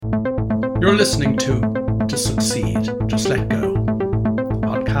You're listening to Succeed, Just Let Go, a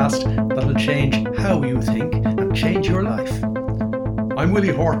podcast that'll change how you think and change your life. I'm Willie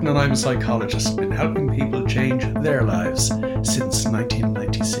Horton and I'm a psychologist, been helping people change their lives since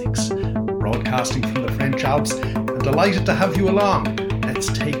 1996. Broadcasting from the French Alps and delighted to have you along. Let's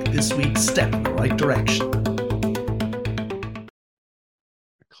take this week's step in the right direction.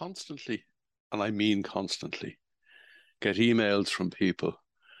 Constantly, and I mean constantly, get emails from people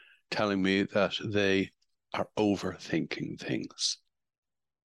telling me that they are overthinking things.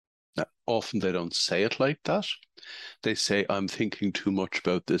 Now, often they don't say it like that. They say, I'm thinking too much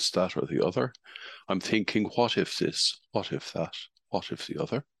about this, that, or the other. I'm thinking, what if this? What if that? What if the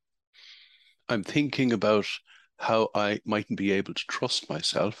other? I'm thinking about how I mightn't be able to trust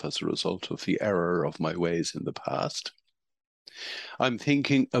myself as a result of the error of my ways in the past. I'm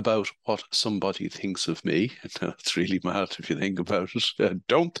thinking about what somebody thinks of me. It's really mad if you think about it.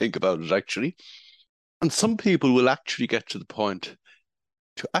 Don't think about it, actually. And some people will actually get to the point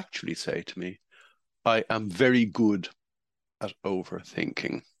to actually say to me, I am very good at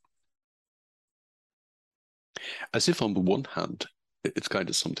overthinking. As if on the one hand, it's kind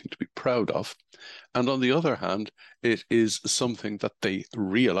of something to be proud of. And on the other hand, it is something that they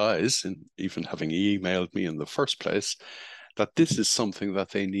realize, in even having emailed me in the first place, that this is something that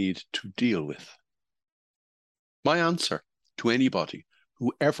they need to deal with. My answer to anybody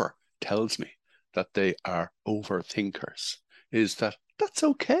who ever tells me that they are overthinkers is that that's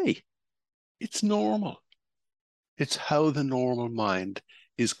okay. It's normal. It's how the normal mind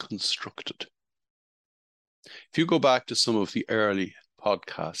is constructed. If you go back to some of the early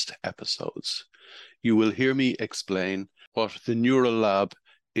podcast episodes, you will hear me explain what the Neural Lab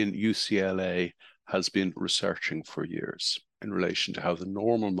in UCLA has been researching for years in relation to how the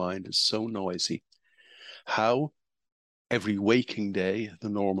normal mind is so noisy, how every waking day the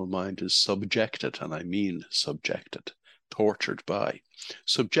normal mind is subjected, and I mean subjected, tortured by,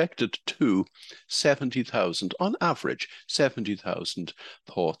 subjected to 70,000, on average, 70,000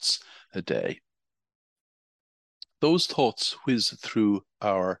 thoughts a day. Those thoughts whiz through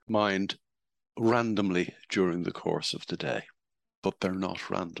our mind randomly during the course of the day, but they're not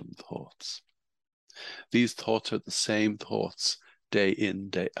random thoughts. These thoughts are the same thoughts day in,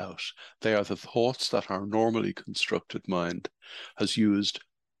 day out. They are the thoughts that our normally constructed mind has used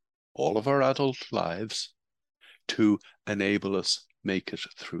all of our adult lives to enable us make it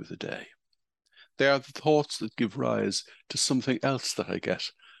through the day. They are the thoughts that give rise to something else that I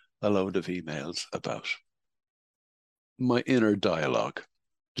get a load of emails about. My inner dialogue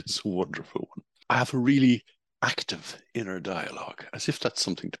is a wonderful one. I have a really active inner dialogue, as if that's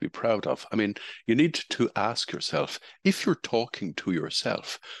something to be proud of. I mean, you need to ask yourself, if you're talking to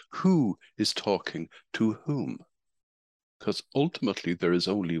yourself, who is talking to whom? Because ultimately there is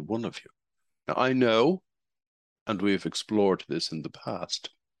only one of you. Now, I know, and we've explored this in the past,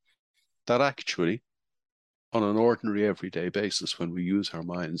 that actually, on an ordinary everyday basis, when we use our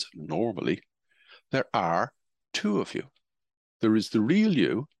minds normally, there are two of you. There is the real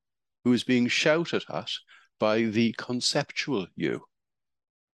you, who is being shouted at by the conceptual you.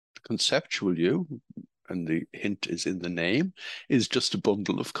 The conceptual you, and the hint is in the name, is just a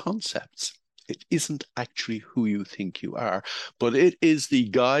bundle of concepts. It isn't actually who you think you are, but it is the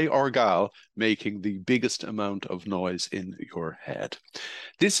guy or gal making the biggest amount of noise in your head.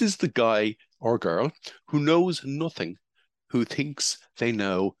 This is the guy or girl who knows nothing, who thinks they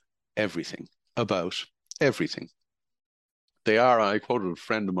know everything about everything. They are, I quoted a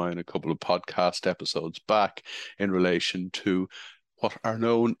friend of mine a couple of podcast episodes back in relation to what are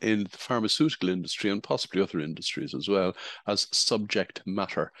known in the pharmaceutical industry and possibly other industries as well as subject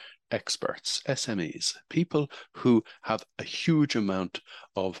matter experts, SMEs, people who have a huge amount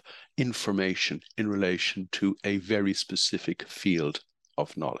of information in relation to a very specific field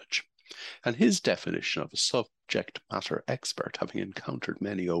of knowledge. And his definition of a subject matter expert, having encountered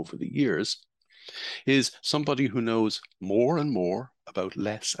many over the years, is somebody who knows more and more about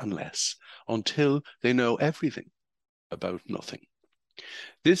less and less until they know everything about nothing.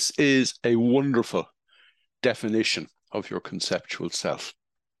 This is a wonderful definition of your conceptual self.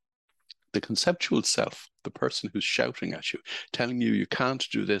 The conceptual self, the person who's shouting at you, telling you you can't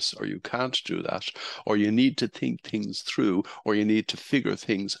do this or you can't do that, or you need to think things through, or you need to figure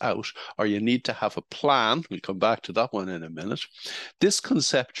things out, or you need to have a plan. We'll come back to that one in a minute. This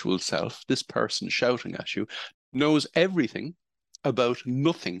conceptual self, this person shouting at you, knows everything about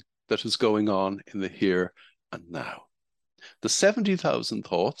nothing that is going on in the here and now. The 70,000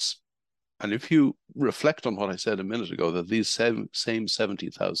 thoughts And if you reflect on what I said a minute ago, that these same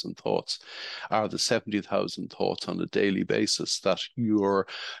 70,000 thoughts are the 70,000 thoughts on a daily basis that your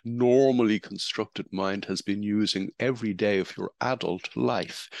normally constructed mind has been using every day of your adult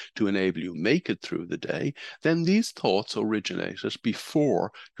life to enable you make it through the day, then these thoughts originated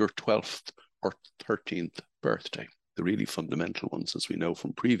before your 12th or 13th birthday. The really fundamental ones, as we know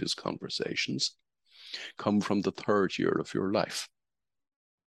from previous conversations, come from the 3rd year of your life.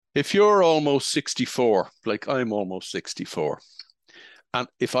 If you're almost 64, like I'm almost 64, and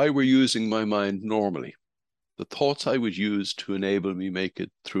if I were using my mind normally, the thoughts I would use to enable me make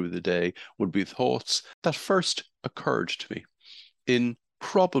it through the day would be thoughts that first occurred to me in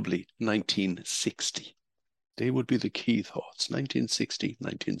probably 1960. They would be the key thoughts, 1960,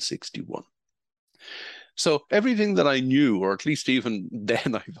 1961. So everything that I knew, or at least even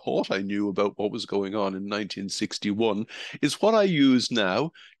then I thought I knew about what was going on in 1961, is what I use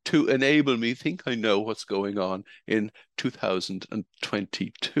now to enable me think I know what's going on in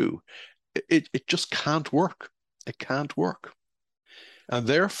 2022. It just can't work. It can't work. And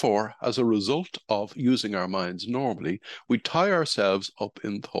therefore, as a result of using our minds normally, we tie ourselves up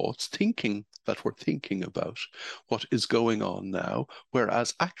in thoughts, thinking that we're thinking about what is going on now,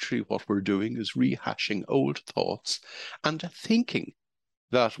 whereas actually what we're doing is rehashing old thoughts and thinking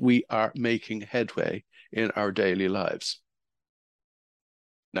that we are making headway in our daily lives.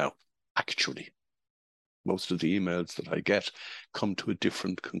 Now, actually, most of the emails that I get come to a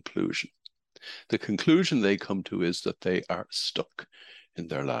different conclusion. The conclusion they come to is that they are stuck in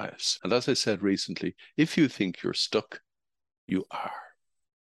their lives. And as I said recently, if you think you're stuck, you are.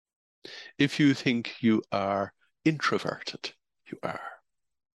 If you think you are introverted, you are.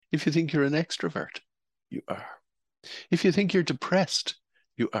 If you think you're an extrovert, you are. If you think you're depressed,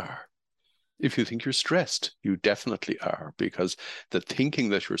 you are. If you think you're stressed, you definitely are, because the thinking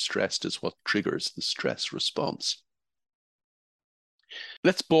that you're stressed is what triggers the stress response.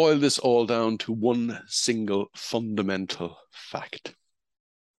 Let's boil this all down to one single fundamental fact.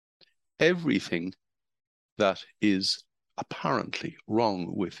 Everything that is apparently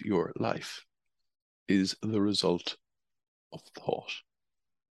wrong with your life is the result of thought.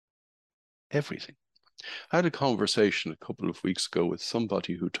 Everything. I had a conversation a couple of weeks ago with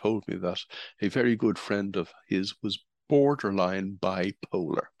somebody who told me that a very good friend of his was borderline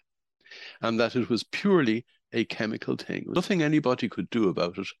bipolar, and that it was purely a chemical thing. Nothing anybody could do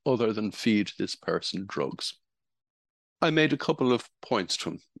about it other than feed this person drugs. I made a couple of points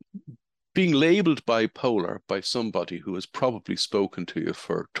to him. Being labeled bipolar by somebody who has probably spoken to you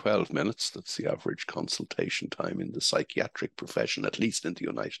for 12 minutes, that's the average consultation time in the psychiatric profession, at least in the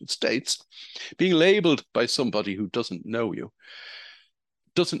United States, being labeled by somebody who doesn't know you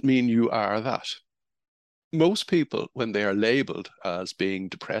doesn't mean you are that. Most people, when they are labeled as being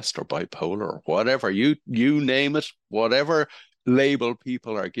depressed or bipolar or whatever, you name it, whatever label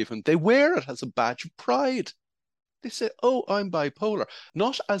people are given, they wear it as a badge of pride. They say, oh, I'm bipolar,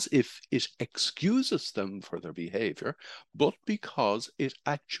 not as if it excuses them for their behavior, but because it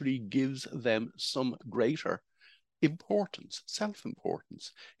actually gives them some greater importance,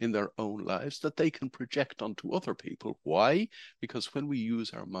 self-importance in their own lives that they can project onto other people. Why? Because when we use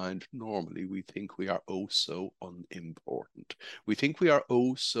our mind normally, we think we are oh so unimportant. We think we are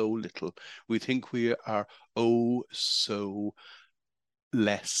oh so little. We think we are oh so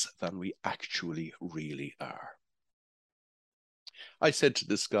less than we actually really are. I said to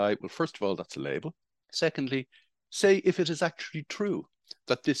this guy, well, first of all, that's a label. Secondly, say if it is actually true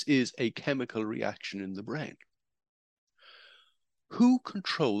that this is a chemical reaction in the brain. Who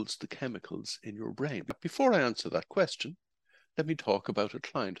controls the chemicals in your brain? But before I answer that question, let me talk about a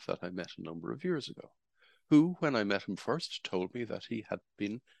client that I met a number of years ago, who, when I met him first, told me that he had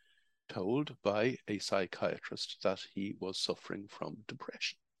been told by a psychiatrist that he was suffering from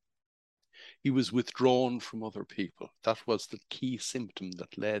depression. He was withdrawn from other people. That was the key symptom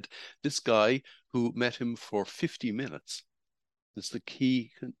that led this guy who met him for 50 minutes. Is the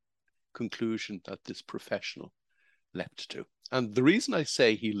key conclusion that this professional leapt to. And the reason I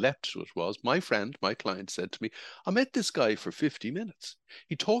say he leapt to it was my friend, my client, said to me, I met this guy for 50 minutes.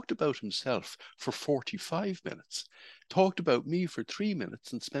 He talked about himself for 45 minutes, talked about me for 3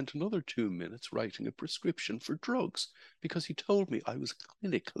 minutes, and spent another 2 minutes writing a prescription for drugs because he told me I was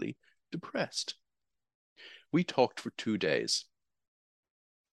clinically depressed. We talked for 2 days,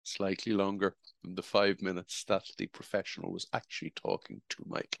 slightly longer than the 5 minutes that the professional was actually talking to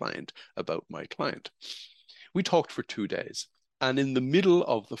my client about my client. We talked for 2 days, and in the middle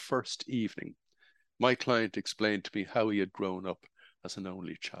of the first evening, my client explained to me how he had grown up as an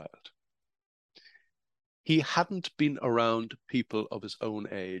only child. He hadn't been around people of his own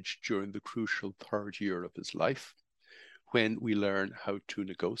age during the crucial third year of his life, when we learn how to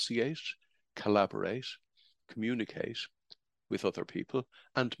negotiate, collaborate, communicate with other people,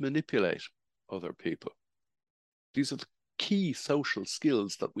 and manipulate other people. These are the key social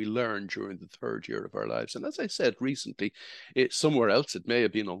skills that we learn during the third year of our lives. And as I said recently, somewhere else, it may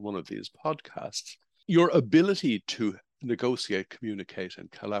have been on one of these podcasts, your ability to negotiate, communicate,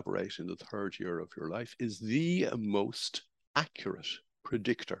 and collaborate in the third year of your life is the most accurate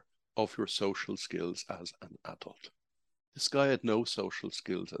predictor of your social skills as an adult. This guy had no social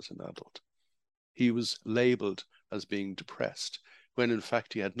skills as an adult. He was labeled as being depressed, when in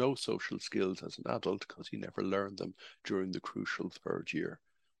fact he had no social skills as an adult because he never learned them during the crucial third year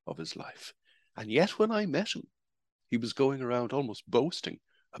of his life. And yet when I met him, he was going around almost boasting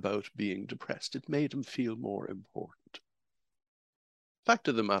about being depressed. It made him feel more important. The fact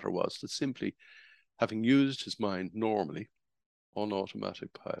of the matter was that simply having used his mind normally on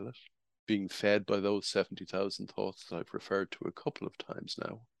automatic pilot, being fed by those 70,000 thoughts that I've referred to a couple of times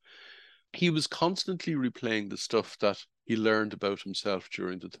now, he was constantly replaying the stuff that he learned about himself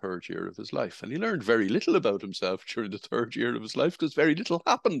during the third year of his life. And he learned very little about himself during the third year of his life because very little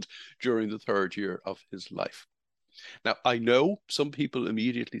happened during the third year of his life. Now, I know some people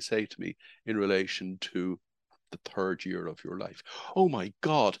immediately say to me in relation to the third year of your life, oh my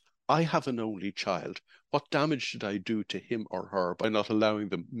God, I have an only child. What damage did I do to him or her by not allowing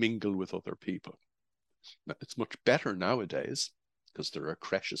them mingle with other people? Now, it's much better nowadays, because there are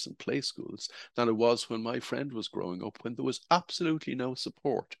creches and play schools, than it was when my friend was growing up, when there was absolutely no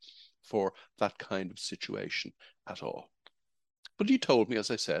support for that kind of situation at all. But he told me, as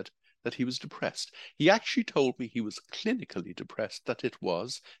I said, that he was depressed. He actually told me he was clinically depressed, that it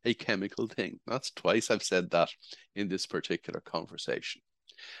was a chemical thing. That's twice I've said that in this particular conversation.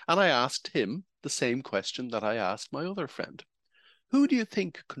 And I asked him the same question that I asked my other friend. Who do you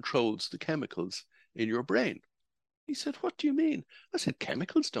think controls the chemicals in your brain? He said, what do you mean? I said,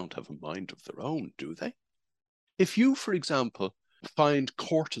 chemicals don't have a mind of their own, do they? If you, for example, find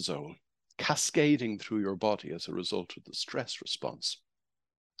cortisol cascading through your body as a result of the stress response,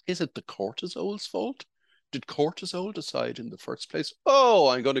 is it the cortisol's fault? Did cortisol decide in the first place, oh,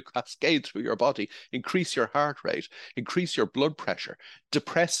 I'm going to cascade through your body, increase your heart rate, increase your blood pressure,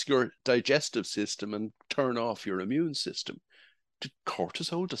 depress your digestive system, and turn off your immune system? Did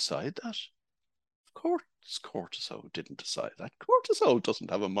cortisol decide that? Of course, cortisol didn't decide that. Cortisol doesn't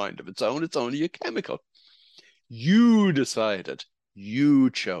have a mind of its own. It's only a chemical. You decided. You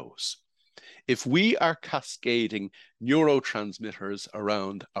chose. If we are cascading neurotransmitters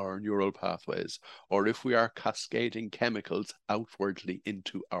around our neural pathways, or if we are cascading chemicals outwardly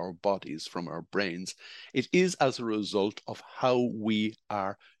into our bodies from our brains, it is as a result of how we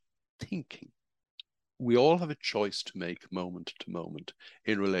are thinking. We all have a choice to make moment to moment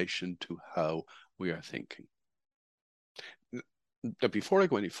in relation to how we are thinking. Now, before I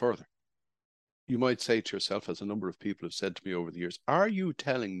go any further, you might say to yourself, as a number of people have said to me over the years, are you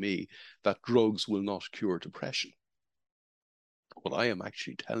telling me that drugs will not cure depression? What I am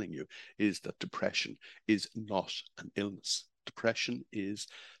actually telling you is that depression is not an illness. Depression is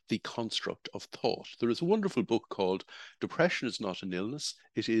the construct of thought. There is a wonderful book called Depression is Not an Illness,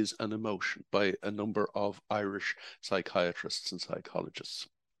 It is an Emotion, by a number of Irish psychiatrists and psychologists.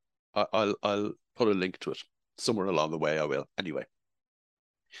 I'll put a link to it somewhere along the way. I will. Anyway,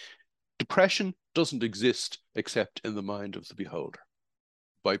 depression doesn't exist except in the mind of the beholder.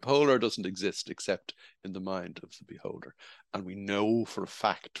 Bipolar doesn't exist except in the mind of the beholder. And we know for a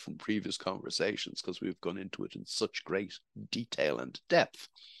fact from previous conversations, because we've gone into it in such great detail and depth,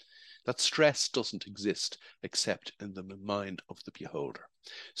 that stress doesn't exist except in the mind of the beholder.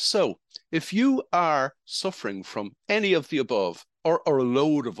 So if you are suffering from any of the above, or a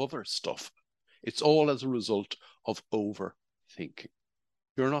load of other stuff, it's all as a result of overthinking.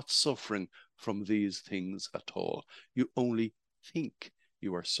 You're not suffering from these things at all. You only think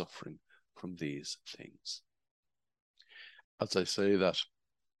you are suffering from these things. As I say that,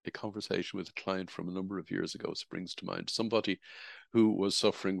 a conversation with a client from a number of years ago springs to mind. Somebody who was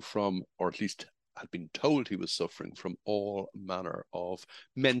suffering from, or at least had been told he was suffering from, all manner of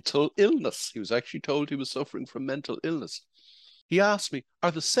mental illness. He was actually told he was suffering from mental illness. He asked me,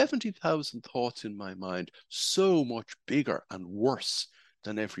 are the 70,000 thoughts in my mind so much bigger and worse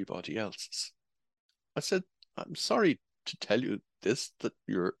than everybody else's? I said, I'm sorry to tell you this, that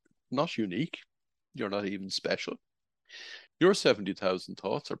you're not unique. You're not even special. Your 70,000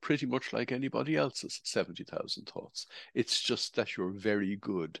 thoughts are pretty much like anybody else's 70,000 thoughts. It's just that you're very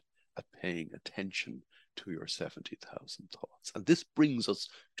good at paying attention to your 70,000 thoughts. And this brings us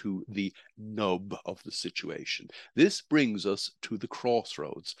to the nub of the situation. This brings us to the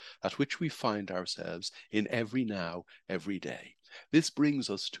crossroads at which we find ourselves in every now, every day. This brings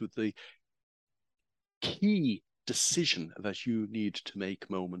us to the key decision that you need to make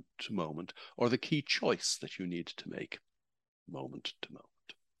moment to moment, or the key choice that you need to make moment to moment.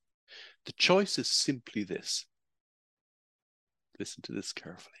 The choice is simply this. Listen to this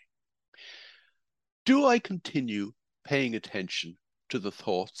carefully. Do I continue paying attention to the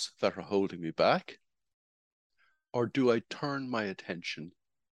thoughts that are holding me back? Or do I turn my attention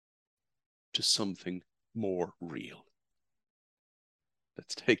to something more real?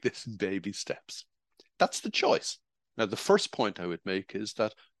 Let's take this in baby steps. That's the choice. Now, the first point I would make is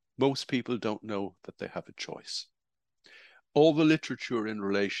that most people don't know that they have a choice. All the literature in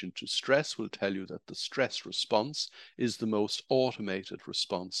relation to stress will tell you that the stress response is the most automated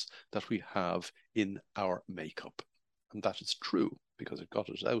response that we have in our makeup. And that is true because it got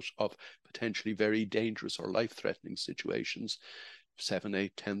us out of potentially very dangerous or life-threatening situations 7,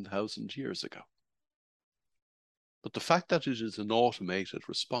 8, 10,000 years ago. But the fact that it is an automated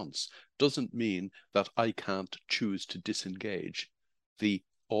response doesn't mean that I can't choose to disengage the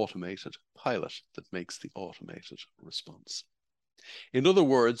automated pilot that makes the automated response. In other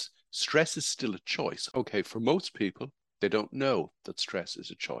words, stress is still a choice. Okay, for most people, they don't know that stress is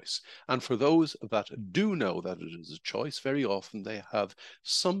a choice. And for those that do know that it is a choice, very often they have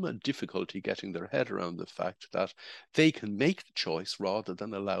some difficulty getting their head around the fact that they can make the choice rather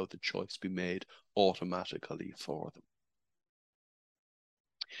than allow the choice be made automatically for them.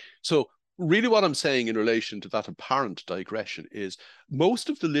 So really what I'm saying in relation to that apparent digression is most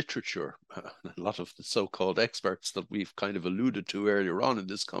of the literature, a lot of the so-called experts that we've kind of alluded to earlier on in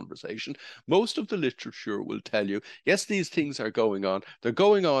this conversation, most of the literature will tell you, yes, these things are going on. They're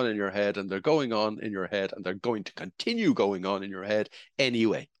going on in your head and they're going on in your head and they're going to continue going on in your head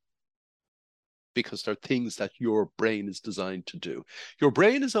anyway, because they're things that your brain is designed to do. Your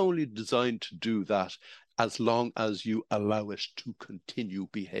brain is only designed to do that as long as you allow it to continue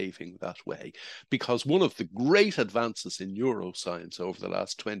behaving that way. Because one of the great advances in neuroscience over the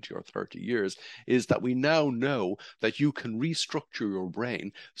last 20 or 30 years is that we now know that you can restructure your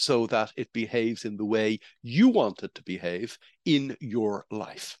brain so that it behaves in the way you want it to behave in your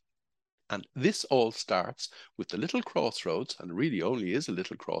life. And this all starts with the little crossroads, and really only is a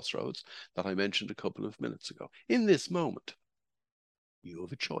little crossroads, that I mentioned a couple of minutes ago. In this moment, you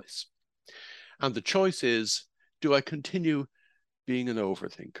have a choice. And the choice is, do I continue being an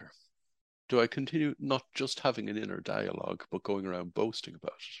overthinker? Do I continue not just having an inner dialogue, but going around boasting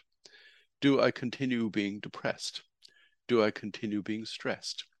about it? Do I continue being depressed? Do I continue being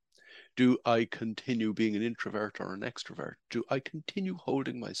stressed? Do I continue being an introvert or an extrovert? Do I continue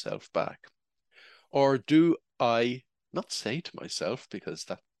holding myself back? Or do I not say to myself, because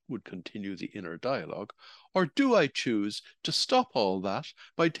that would continue the inner dialogue, or do I choose to stop all that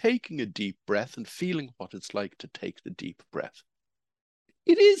by taking a deep breath and feeling what it's like to take the deep breath?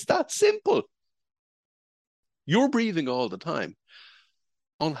 It is that simple. You're breathing all the time.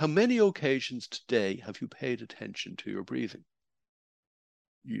 On how many occasions today have you paid attention to your breathing?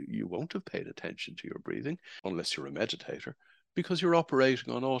 You won't have paid attention to your breathing unless you're a meditator, because you're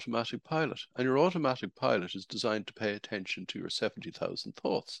operating on automatic pilot, and your automatic pilot is designed to pay attention to your 70,000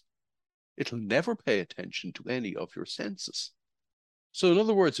 thoughts. It'll never pay attention to any of your senses. So in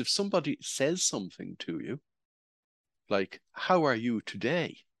other words, if somebody says something to you, like, how are you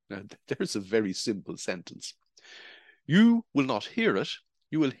today? Now, there's a very simple sentence. You will not hear it.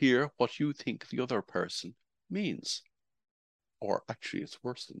 You will hear what you think the other person means. Or actually, it's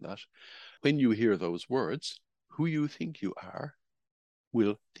worse than that. When you hear those words, who you think you are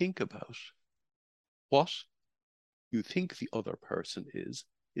will think about what you think the other person is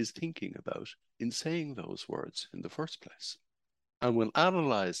thinking about in saying those words in the first place. And we'll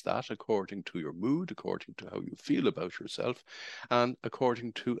analyze that according to your mood, according to how you feel about yourself, and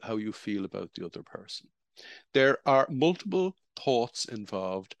according to how you feel about the other person. There are multiple thoughts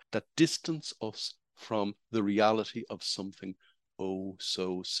involved that distance us from the reality of something oh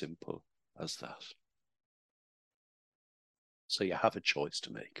so simple as that. So you have a choice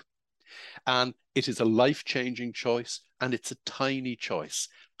to make. And it is a life-changing choice, and it's a tiny choice,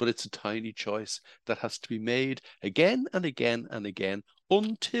 but it's a tiny choice that has to be made again and again and again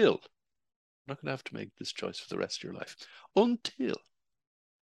until, you're not going to have to make this choice for the rest of your life, until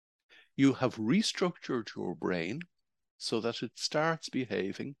you have restructured your brain so that it starts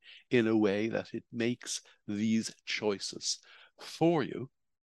behaving in a way that it makes these choices for you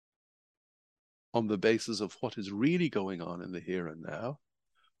on the basis of what is really going on in the here and now,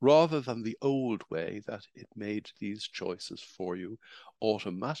 rather than the old way that it made these choices for you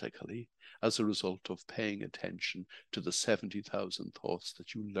automatically as a result of paying attention to the 70,000 thoughts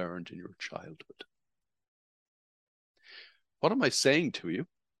that you learned in your childhood. What am I saying to you?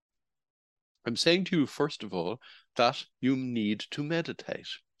 I'm saying to you, first of all, that you need to meditate.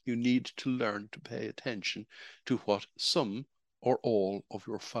 You need to learn to pay attention to what some or all of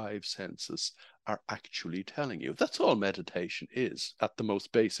your five senses are actually telling you. That's all meditation is at the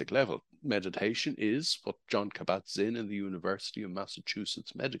most basic level. Meditation is what Jon Kabat-Zinn in the University of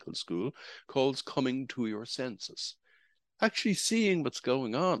Massachusetts Medical School calls coming to your senses. Actually seeing what's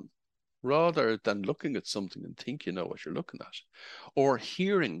going on, rather than looking at something and think you know what you're looking at, or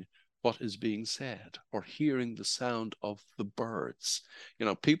hearing what is being said, or hearing the sound of the birds. You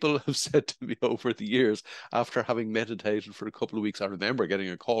know, people have said to me over the years, after having meditated for a couple of weeks, I remember getting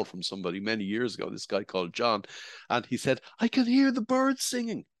a call from somebody many years ago, this guy called John, and he said, I can hear the birds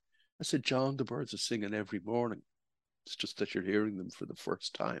singing. I said, John, the birds are singing every morning. It's just that you're hearing them for the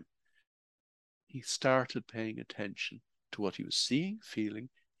first time. He started paying attention to what he was seeing, feeling,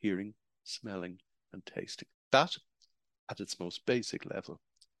 hearing, smelling, and tasting. That, at its most basic level,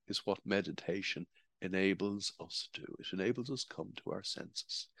 is what meditation enables us to do. It enables us come to our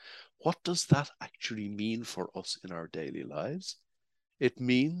senses. What does that actually mean for us in our daily lives? It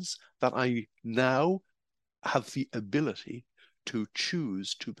means that I now have the ability to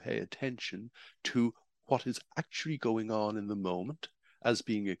choose to pay attention to what is actually going on in the moment as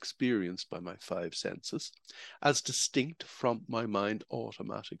being experienced by my five senses, as distinct from my mind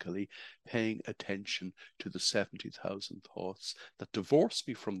automatically paying attention to the 70,000 thoughts that divorce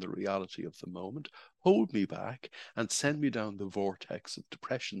me from the reality of the moment, hold me back, and send me down the vortex of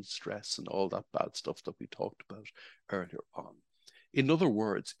depression, stress, and all that bad stuff that we talked about earlier on. In other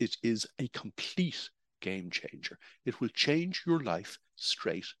words, it is a complete game changer. It will change your life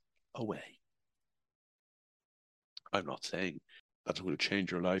straight away. I'm not saying that it will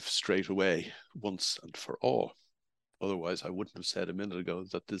change your life straight away, once and for all. Otherwise, I wouldn't have said a minute ago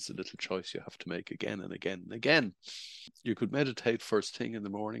that there's a little choice you have to make again and again and again. You could meditate first thing in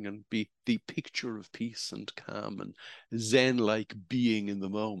the morning and be the picture of peace and calm and Zen-like being in the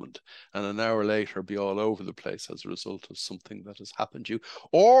moment, and an hour later be all over the place as a result of something that has happened to you,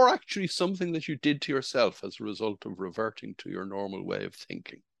 or actually something that you did to yourself as a result of reverting to your normal way of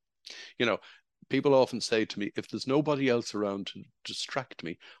thinking. You know, people often say to me, if there's nobody else around to distract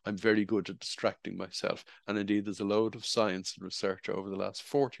me, I'm very good at distracting myself. And indeed, there's a load of science and research over the last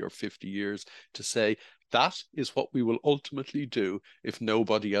 40 or 50 years to say that is what we will ultimately do if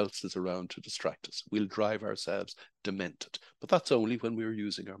nobody else is around to distract us. We'll drive ourselves demented. But that's only when we're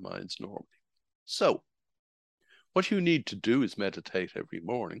using our minds normally. So what you need to do is meditate every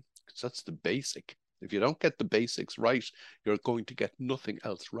morning, because that's the basic. If you don't get the basics right, you're going to get nothing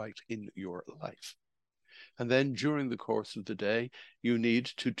else right in your life. And then during the course of the day, you need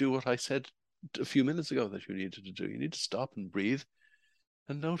to do what I said a few minutes ago that you needed to do. You need to stop and breathe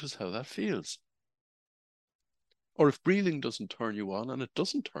and notice how that feels. Or if breathing doesn't turn you on, and it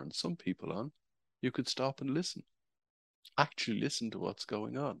doesn't turn some people on, you could stop and listen. Actually listen to what's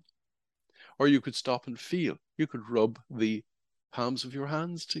going on. Or you could stop and feel. You could rub the palms of your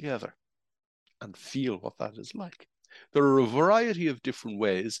hands together and feel what that is like. There are a variety of different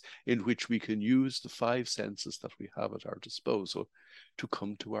ways in which we can use the five senses that we have at our disposal to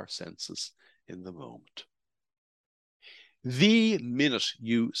come to our senses in the moment. The minute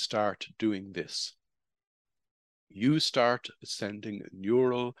you start doing this, you start sending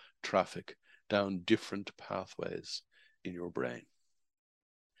neural traffic down different pathways in your brain.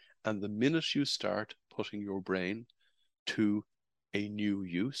 And the minute you start putting your brain to a new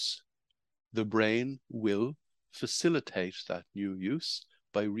use, the brain will facilitate that new use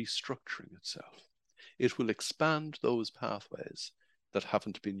by restructuring itself. It will expand those pathways that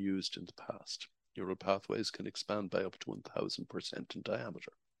haven't been used in the past. Neural pathways can expand by up to 1,000% in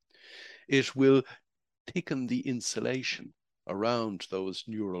diameter. It will thicken the insulation around those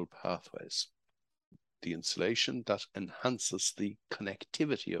neural pathways. The insulation that enhances the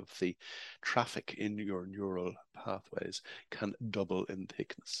connectivity of the traffic in your neural pathways can double in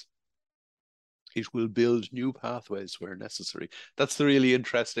thickness. It will build new pathways where necessary. That's the really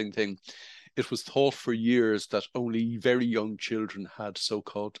interesting thing. It was thought for years that only very young children had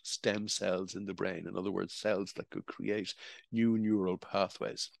so-called stem cells in the brain. In other words, cells that could create new neural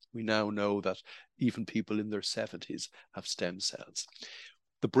pathways. We now know that even people in their 70s have stem cells.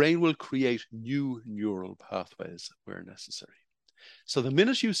 The brain will create new neural pathways where necessary. So the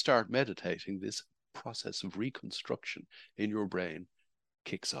minute you start meditating, this process of reconstruction in your brain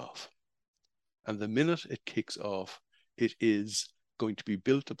kicks off. And the minute it kicks off, it is going to be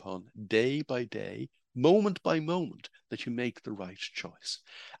built upon day by day, moment by moment, that you make the right choice.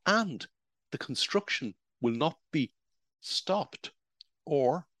 And the construction will not be stopped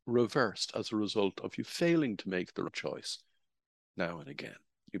or reversed as a result of you failing to make the right choice now and again.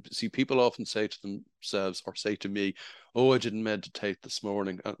 You see, people often say to themselves or say to me, oh, I didn't meditate this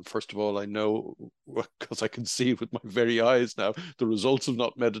morning. And first of all, I know, because I can see it with my very eyes now, the results of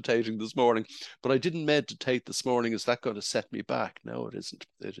not meditating this morning. But I didn't meditate this morning. Is that going to set me back? No, it isn't.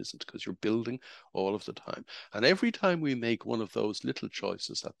 It isn't, because you're building all of the time. And every time we make one of those little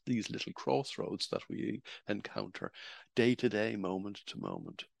choices at these little crossroads that we encounter day to day, moment to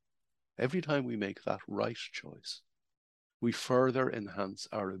moment, every time we make that right choice, we further enhance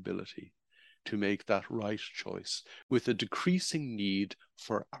our ability to make that right choice with a decreasing need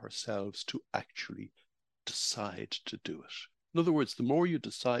for ourselves to actually decide to do it. In other words, the more you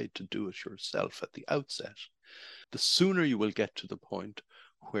decide to do it yourself at the outset, the sooner you will get to the point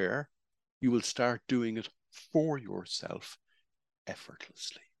where you will start doing it for yourself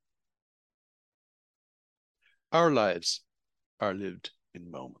effortlessly. Our lives are lived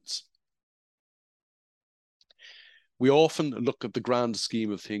in moments. We often look at the grand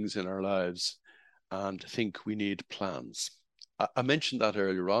scheme of things in our lives and think we need plans. I mentioned that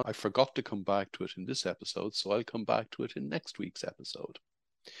earlier on. I forgot to come back to it in this episode, so I'll come back to it in next week's episode.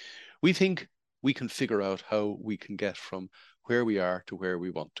 We think we can figure out how we can get from where we are to where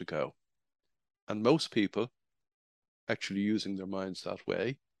we want to go. And most people, actually using their minds that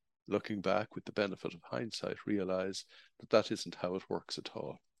way, looking back with the benefit of hindsight, realize that that isn't how it works at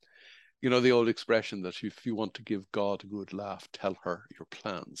all. You know, the old expression that if you want to give God a good laugh, tell her your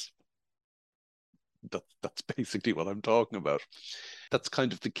plans. That's basically what I'm talking about. That's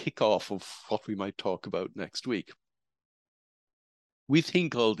kind of the kickoff of what we might talk about next week. We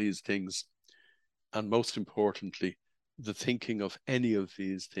think all these things, and most importantly, the thinking of any of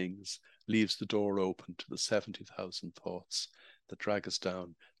these things leaves the door open to the 70,000 thoughts that drag us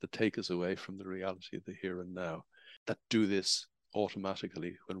down, that take us away from the reality of the here and now, that do this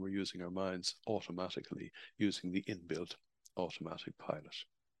automatically when we're using our minds, automatically using the inbuilt automatic pilot.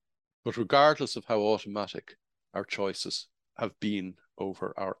 But regardless of how automatic our choices have been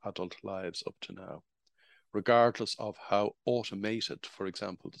over our adult lives up to now, regardless of how automated, for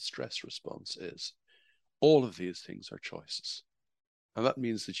example, the stress response is, all of these things are choices. And that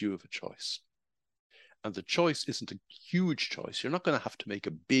means that you have a choice. And the choice isn't a huge choice. You're not going to have to make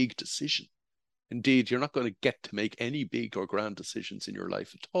a big decision. Indeed, you're not going to get to make any big or grand decisions in your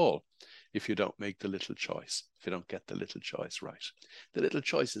life at all if you don't make the little choice, if you don't get the little choice right. The little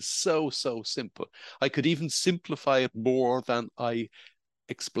choice is so simple. I could even simplify it more than I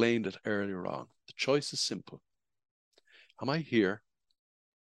explained it earlier on. The choice is simple. Am I here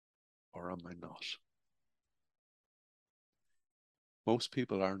or am I not? Most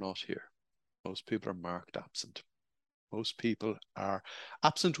people are not here. Most people are marked absent. Most people are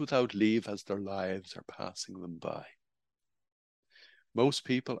absent without leave as their lives are passing them by. Most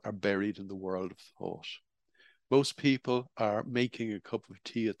people are buried in the world of thought. Most people are making a cup of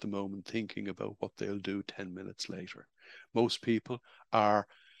tea at the moment, thinking about what they'll do 10 minutes later. Most people are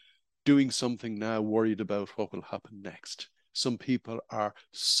doing something now, worried about what will happen next. Some people are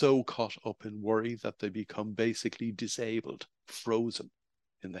so caught up in worry that they become basically disabled, frozen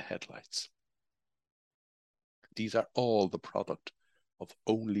in the headlights. These are all the product of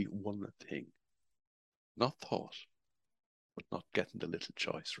only one thing. Not thought, but not getting the little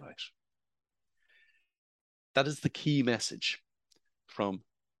choice right. That is the key message from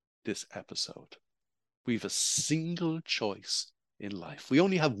this episode. We have a single choice in life. We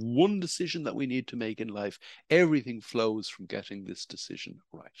only have one decision that we need to make in life. Everything flows from getting this decision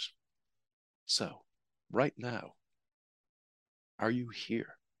right. So, right now, are you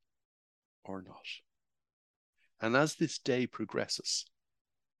here or not? And as this day progresses,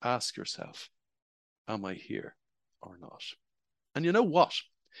 ask yourself, am I here or not? And you know what?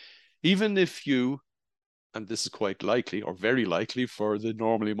 Even if you, and this is quite likely or very likely for the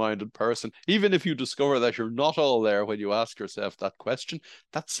normally minded person, even if you discover that you're not all there when you ask yourself that question,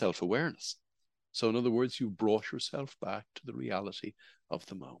 that's self-awareness. So in other words, you've brought yourself back to the reality of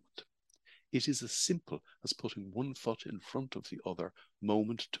the moment. It is as simple as putting one foot in front of the other,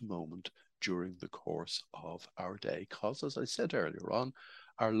 moment to moment, during the course of our day. Because, as I said earlier on,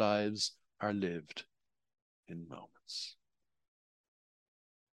 our lives are lived in moments.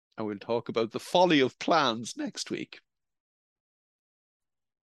 And we'll talk about the folly of plans next week.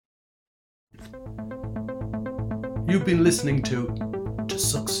 You've been listening to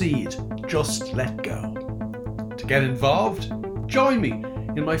Succeed, Just Let Go. To get involved, join me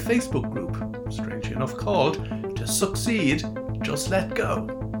in my Facebook group, Strange catchy enough called To Succeed, Just Let Go.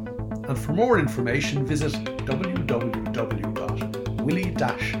 And for more information, visit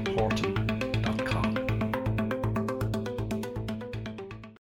www.willie-horton.com.